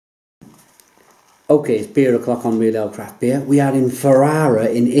Okay, it's beer o'clock on Real Ale Craft Beer. We are in Ferrara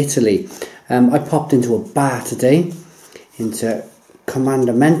in Italy. I popped into a bar today, into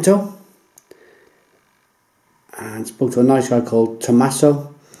Comandamento, and spoke to a nice guy called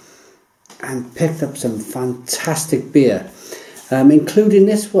Tommaso, and picked up some fantastic beer, including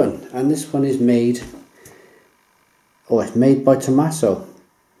this one. And this one is made, it's made by Tommaso.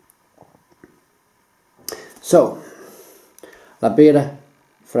 So, La Birra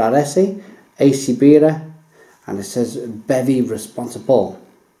Ferrarese, AC Bira, and it says Bevi Responsible.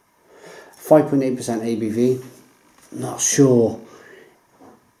 5.8% ABV. Not sure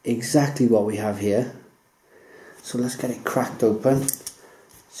exactly what we have here. So let's get it cracked open,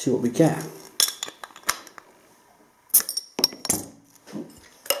 see what we get.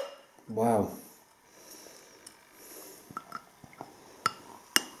 Wow.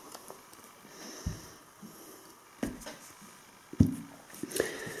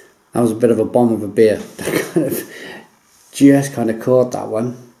 That was a bit of a bomb of a beer. Just kind of caught that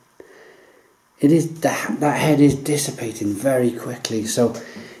one. It is that head is dissipating very quickly, so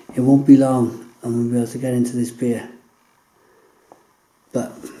it won't be long and we'll be able to get into this beer.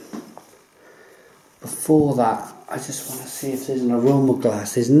 But before that, I just want to see if there's an aroma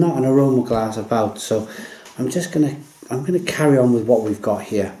glass. There's not an aroma glass about, so I'm gonna carry on with what we've got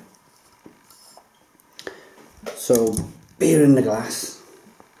here. So beer in the glass.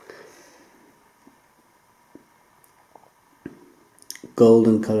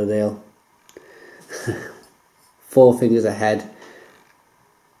 Golden coloured ale. 4 fingers ahead,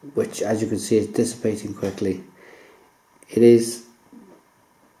 which as you can see is dissipating quickly. It is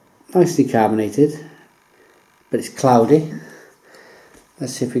nicely carbonated, but it's cloudy.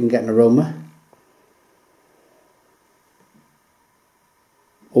 Let's see if we can get an aroma.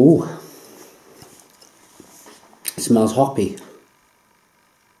 Oh, it smells hoppy.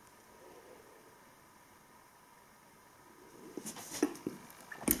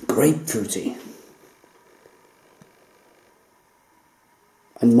 Grapefruity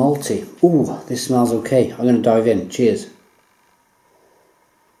and malty. Ooh, this smells okay. I'm going to dive in. Cheers.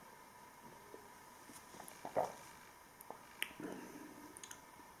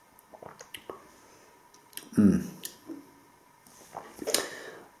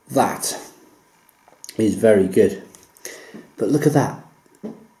 That is very good. But look at that.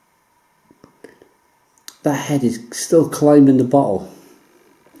 That head is still climbing the bottle.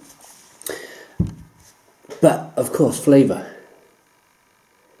 But, of course, flavour.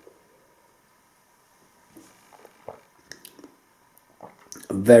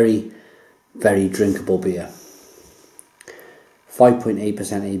 Very, very drinkable beer. 5.8%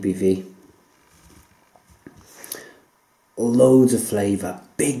 ABV. Loads of flavour.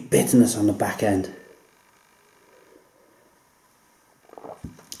 Big bitterness on the back end.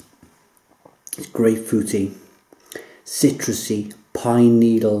 It's grapefruity, citrusy, pine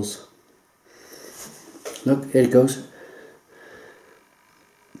needles. Look, here it goes.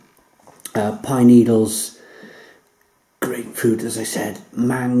 Pine needles, grapefruit, as I said,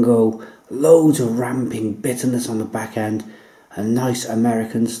 mango, loads of ramping bitterness on the back end, a nice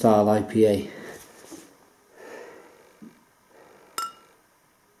American style IPA.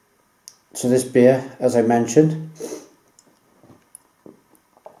 So this beer, as I mentioned,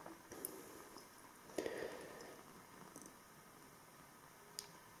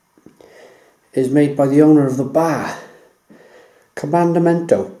 is made by the owner of the bar,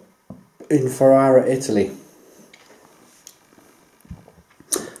 Comandamento, in Ferrara, Italy.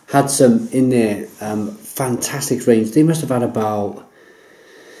 Had some in their fantastic range. They must have had about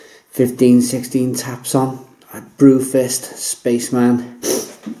 15, 16 taps on. At Brewfist, Spaceman.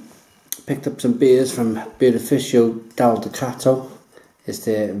 Picked up some beers from Birra Ferrarese del Ducato. It's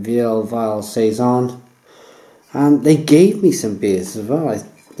the Vial Saison. And they gave me some beers as well.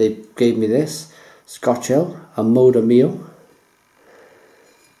 They gave me this Scotch Ale, a Moda Mio,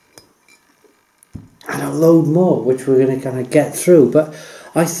 and a load more, which we're going to kind of get through. But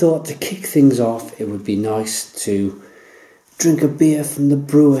I thought to kick things off, it would be nice to drink a beer from the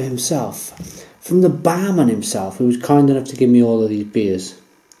brewer himself, from the barman himself, who was kind enough to give me all of these beers.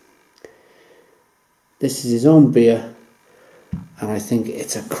 This is his own beer, and I think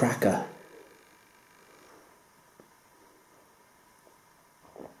it's a cracker.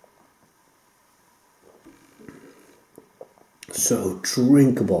 So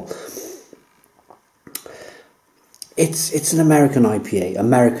drinkable. It's an American IPA,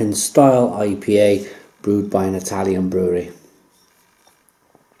 American style IPA, brewed by an Italian brewery.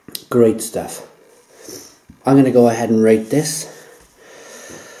 Great stuff. I'm going to go ahead and rate this.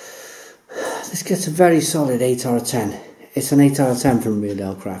 This gets a very solid 8 out of 10. It's an 8 out of 10 from Real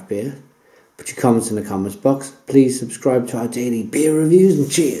Ale Craft Beer. Put your comments in the comments box. Please subscribe to our daily beer reviews, and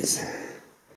cheers.